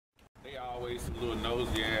always some little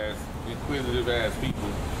nosy ass, inquisitive ass people.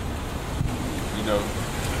 You know,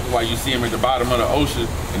 why you see them at the bottom of the ocean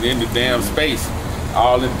and in the damn space,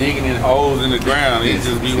 all the digging in holes in the ground. It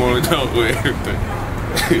just be wanting to know everything.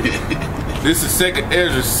 This is 2nd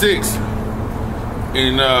Ezra 6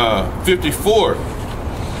 in 54,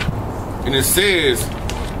 and it says,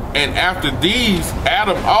 "And after these,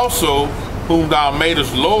 Adam also, whom thou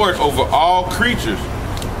madest Lord over all creatures,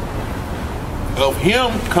 of him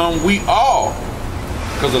come we all."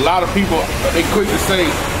 Because a lot of people, they quick to say,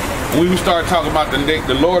 when we start talking about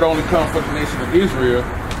the Lord only come for the nation of Israel,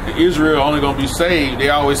 and Israel only gonna be saved, they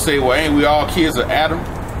always say, well, ain't we all kids of Adam?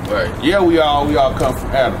 Right. Yeah, we all come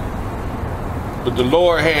from Adam. But the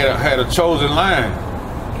Lord had a chosen line.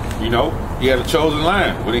 You know, he had a chosen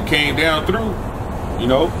line. When it came down through, you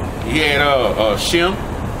know, he had Shem,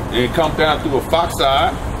 and it come down through a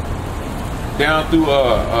Foxide, down through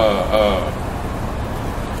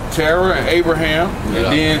Terah and Abraham, and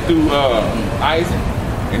then through Isaac,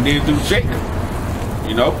 and then through Jacob.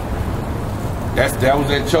 You know, that was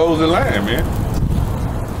that chosen line, man.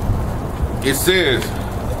 It says,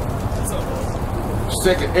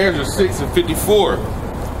 2nd Ezra 6 and 54,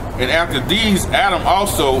 "And after these, Adam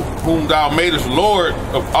also, whom thou madest Lord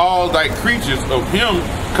of all thy creatures, of him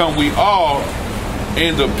come we all,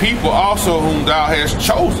 and the people also whom thou hast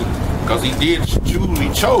chosen," because he did truly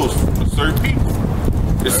chose a certain people.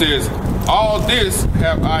 It says, "All this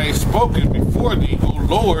have I spoken before thee, O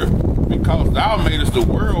Lord, because thou madest the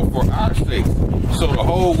world for our sake." So the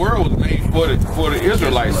whole world was made for the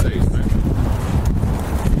Israelites' sake, man.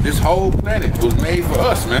 This whole planet was made for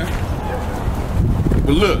us, man.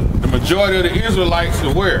 But look, the majority of the Israelites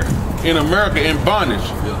are where? In America, in bondage.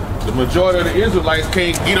 The majority of the Israelites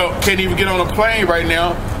can't even get on a plane right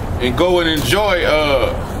now and go and enjoy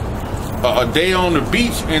a day on the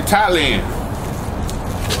beach in Thailand.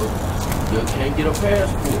 You can't get a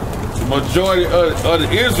passport. The majority of the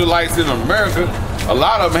Israelites in America, a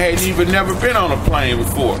lot of them had even never been on a plane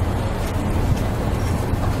before.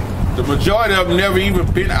 The majority of them never even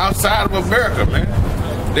been outside of America, man.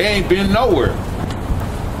 They ain't been nowhere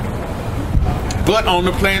but on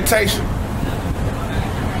the plantation.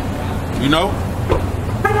 You know?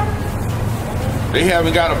 They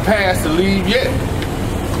haven't got a pass to leave yet.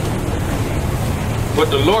 But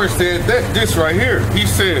the Lord said this right here. He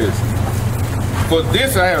says, "For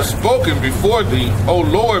this I have spoken before thee, O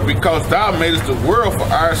Lord, because thou madest the world for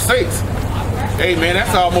our sakes." Hey man,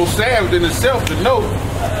 that's almost sad within itself to know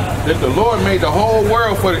that the Lord made the whole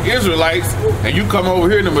world for the Israelites, and you come over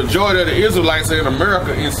here and the majority of the Israelites in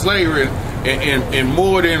America in slavery, and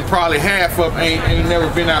more than probably half of them ain't never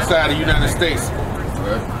been outside the United States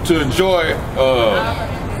to enjoy,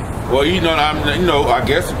 well, I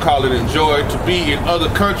guess you call it enjoy, to be in other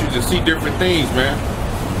countries and see different things, man.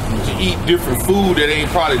 To eat different food that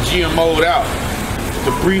ain't probably GMO'd out,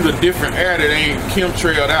 to breathe a different air that ain't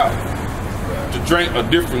chemtrailed out, to drink a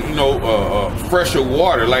different, fresher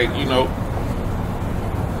water, like, you know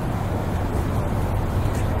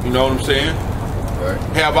what I'm saying? Right.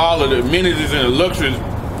 Have all of the amenities and the luxuries,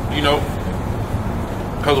 you know,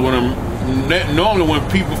 because normally when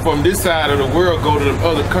people from this side of the world go to the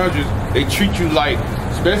other countries, they treat you like,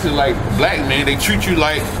 especially like black men, they treat you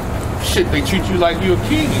like shit. They treat you like you're a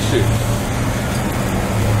king and shit.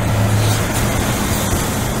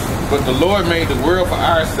 But the Lord made the world for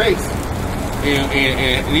our sakes. And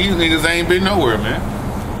these niggas ain't been nowhere, man.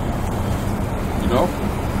 You know?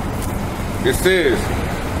 It says,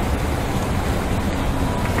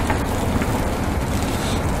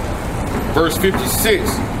 verse 56,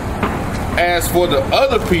 "As for the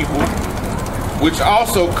other people, which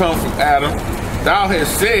also come from Adam, thou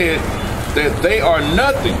hast said that they are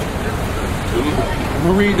nothing." I'm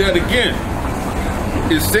gonna read that again.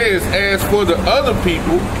 It says, "As for the other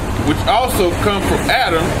people, which also come from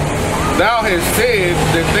Adam, thou hast said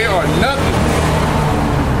that they are nothing,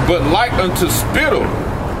 but like unto spittle,"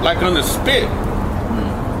 like unto spit.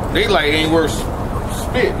 They like ain't worth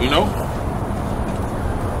spit, you know?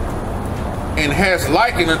 "And hast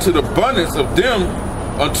likened unto the abundance of them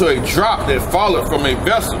unto a drop that falleth from a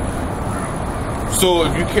vessel." So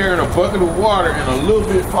if you carrying a bucket of water and a little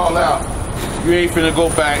bit fall out, you ain't finna go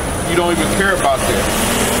back. You don't even care about that.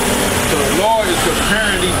 So the Lord is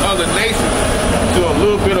comparing these other nations to a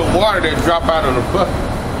little bit of water that drop out of the bucket.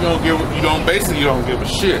 You don't give a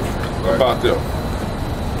shit about them.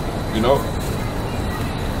 You know?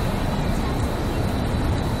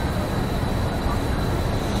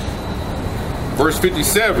 Verse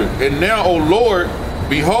 57, "And now, O Lord,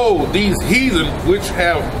 behold, these heathen which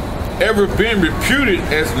have ever been reputed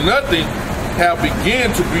as nothing have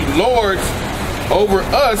begun to be lords over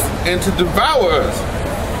us and to devour us.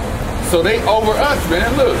 So they over us,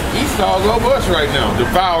 man. Look, Esau's over us right now,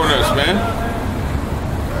 devouring us, man.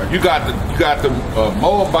 You got the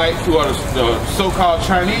Moabites, who are the so-called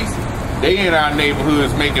Chinese. They in our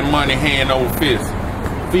neighborhoods making money hand over fist,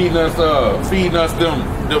 feeding us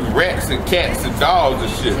them rats and cats and dogs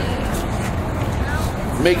and shit,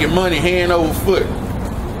 making money hand over foot.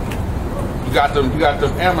 You got them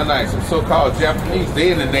Ammonites, the so-called Japanese.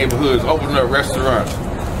 They in the neighborhoods opening up restaurants.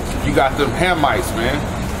 You got them Hamites, man,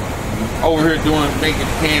 over here making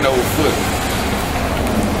hand over foot.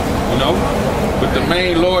 You know. But the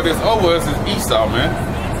main Lord that's over us is Esau, man.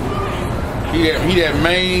 He that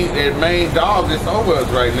main dog that's over us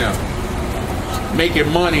right now. Making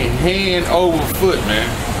money hand over foot, man.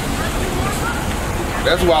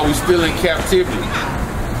 That's why we still in captivity.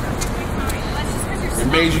 It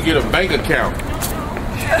made you get a bank account.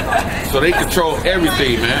 So they control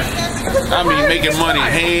everything, man. I mean, making money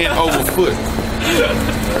hand over foot.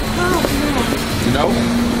 You know?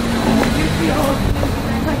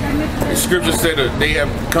 The scripture said that they have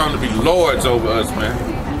come to be lords over us, man.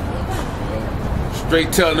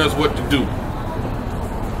 Straight telling us what to do.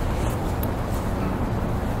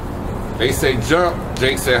 They say jump,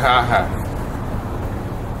 Jake said ha ha.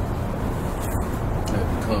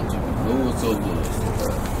 Have come to be lords over us.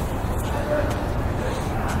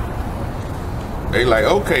 They like,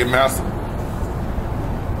 okay, master.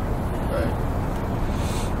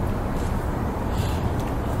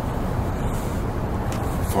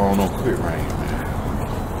 Phone don't quit ringing,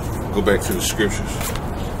 man. Go back to the scriptures.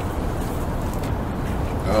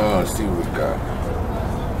 Let's see what we got.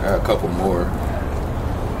 I got a couple more.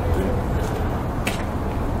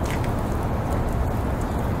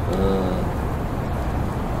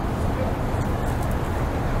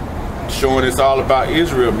 Showing it's all about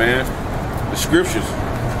Israel, man. The scriptures.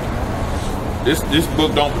 This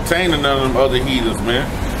book don't pertain to none of them other heathens, man.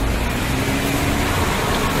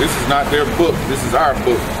 This is not their book. This is our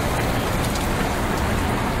book.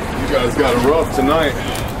 You guys got it rough tonight.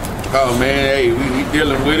 Oh man, hey, we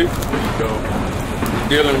dealing with it. We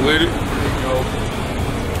dealing with it.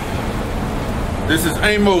 This is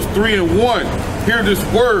Amos 3:1. Hear this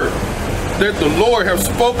word that the Lord have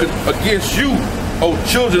spoken against you, O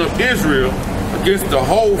children of Israel, against the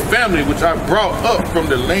whole family which I brought up from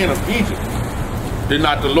the land of Egypt. Did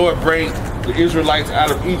not the Lord bring the Israelites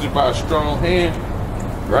out of Egypt by a strong hand?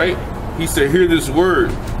 Right? He said, hear this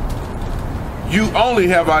word. You only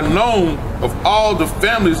have I known of all the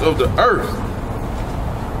families of the earth.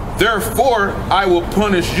 Therefore, I will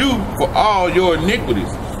punish you for all your iniquities.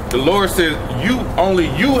 The Lord says, only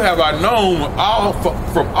you have I known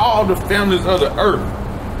from all the families of the earth.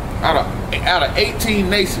 Out of 18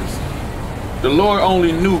 nations. The Lord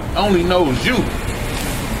only knows you.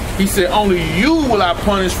 He said, only you will I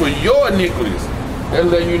punish for your iniquities. That's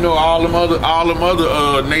letting you know all them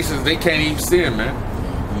other nations, they can't even sin, man.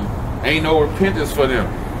 Ain't no repentance for them.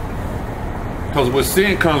 Because with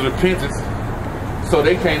sin comes repentance. So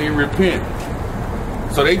they can't even repent.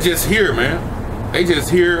 So they just here, man. They just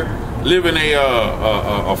here living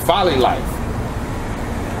a folly life.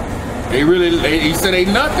 He said they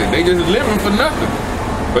nothing. They just living for nothing.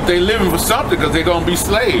 But they living for something because they're going to be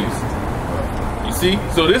slaves. You see?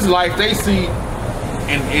 So this life they see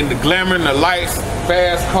in the glamour and the lights,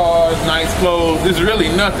 fast cars, nice clothes, this is really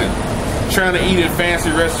nothing. Trying to eat in fancy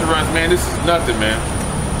restaurants, man, this is nothing, man.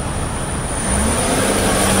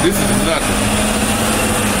 This is nothing.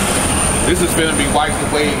 This is finna be wiped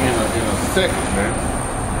away in a second,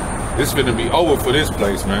 man. This is finna be over for this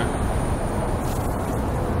place, man.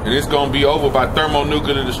 And it's gonna be over by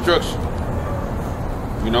thermonuclear destruction.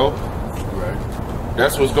 You know? Right.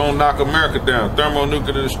 That's what's gonna knock America down,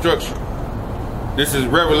 thermonuclear destruction. This is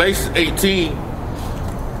Revelation 18.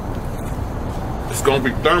 It's gonna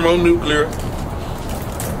be thermonuclear.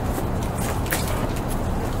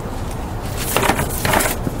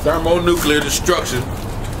 Thermonuclear destruction.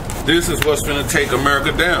 This is what's gonna take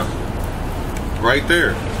America down. Right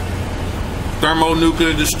there.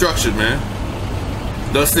 Thermonuclear destruction, man.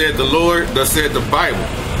 Thus said the Lord, thus said the Bible.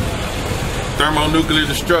 Thermonuclear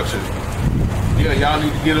destruction. Yeah, y'all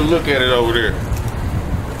need to get a look at it over there.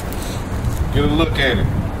 Get a look at it.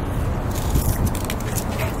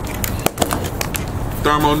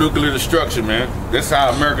 Thermonuclear destruction, man. That's how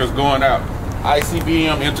America's going out.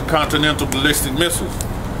 ICBM, intercontinental ballistic missiles.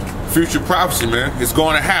 Future prophecy, man. It's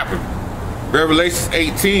going to happen. Revelation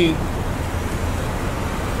 18.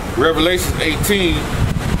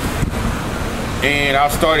 And I'll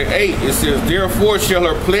start at 8. It says, therefore shall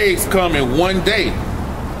her plagues come in one day.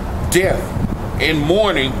 Death, and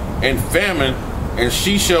mourning, and famine, and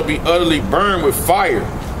she shall be utterly burned with fire.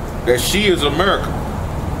 That she is America.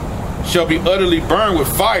 Shall be utterly burned with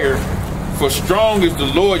fire, for strong is the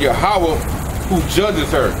Lord Yahweh who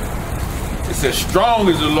judges her. It says, strong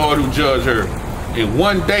is the Lord who judges her. In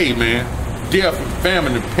one day, man, death and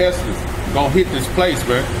famine and pestilence gonna hit this place,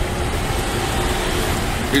 man.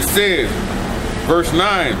 It says, verse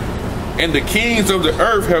 9, and the kings of the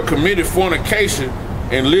earth have committed fornication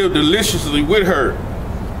and lived deliciously with her.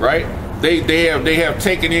 Right? They have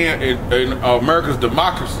taken in America's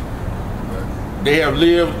democracy. They have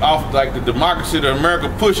lived off like the democracy that America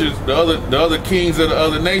pushes. The other kings of the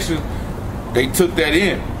other nations, they took that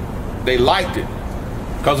in. They liked it.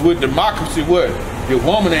 Because with democracy, what? Your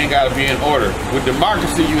woman ain't got to be in order. With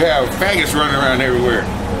democracy, you have faggots running around everywhere.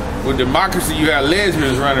 With democracy, you have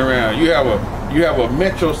lesbians running around. You have a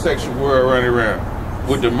metrosexual world running around.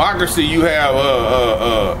 With democracy, you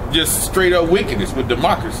have just straight up wickedness with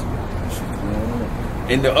democracy.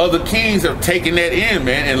 And the other kings have taken that in,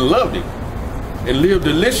 man, and loved it. And live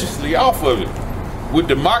deliciously off of it. With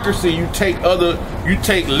democracy, you take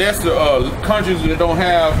lesser countries that don't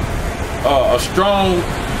have a strong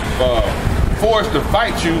force to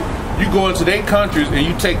fight you. You go into their countries and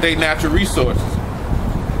you take their natural resources,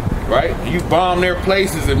 right? You bomb their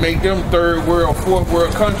places and make them third world, fourth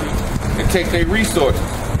world countries and take their resources.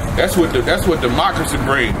 That's what democracy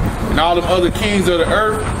brings. And all them other kings of the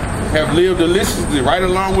earth have lived deliciously right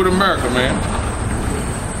along with America, man.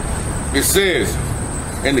 It says,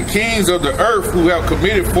 and the kings of the earth who have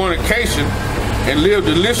committed fornication and lived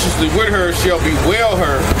deliciously with her shall bewail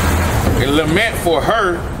her and lament for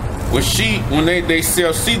her when they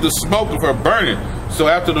shall see the smoke of her burning. So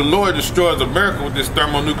after the Lord destroys America with this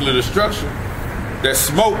thermonuclear destruction, that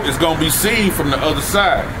smoke is going to be seen from the other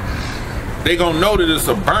side. They're going to know that it's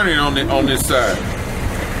a burning on this side.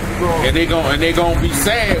 And they're going to be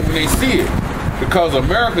sad when they see it. Because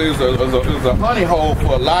America is a honey hole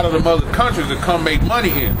for a lot of them other countries that come make money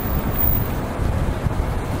in.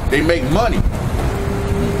 They make money.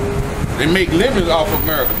 They make livings off of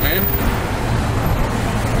America, man.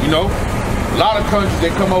 You know, a lot of countries, they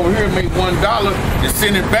come over here and make $1 and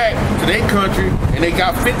send it back to their country, and they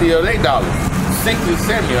got 50 of their dollars, 60,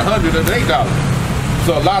 70, 100 of their dollars.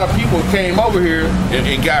 So a lot of people came over here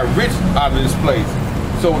and got rich out of this place.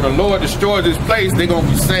 So when the Lord destroys this place, they're gonna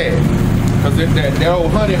be sad. Because that old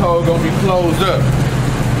honey hole gonna be closed up.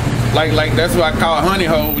 Like that's what I call a honey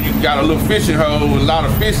hole. When you got a little fishing hole with a lot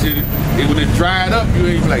of fish in it, and when it dried up, you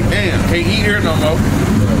ain't be like, damn, can't eat here no more.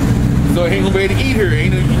 So he ain't gonna be able to eat here,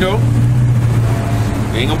 ain't it? You know,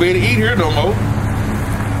 he ain't gonna be able to eat here no more.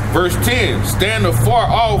 Verse 10: stand afar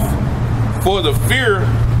off for the fear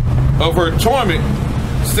of her torment.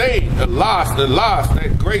 Say, alas, alas,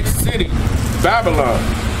 that great city, Babylon,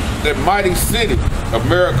 that mighty city,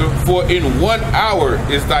 America, for in 1 hour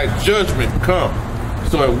is thy judgment come.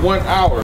 So in 1 hour,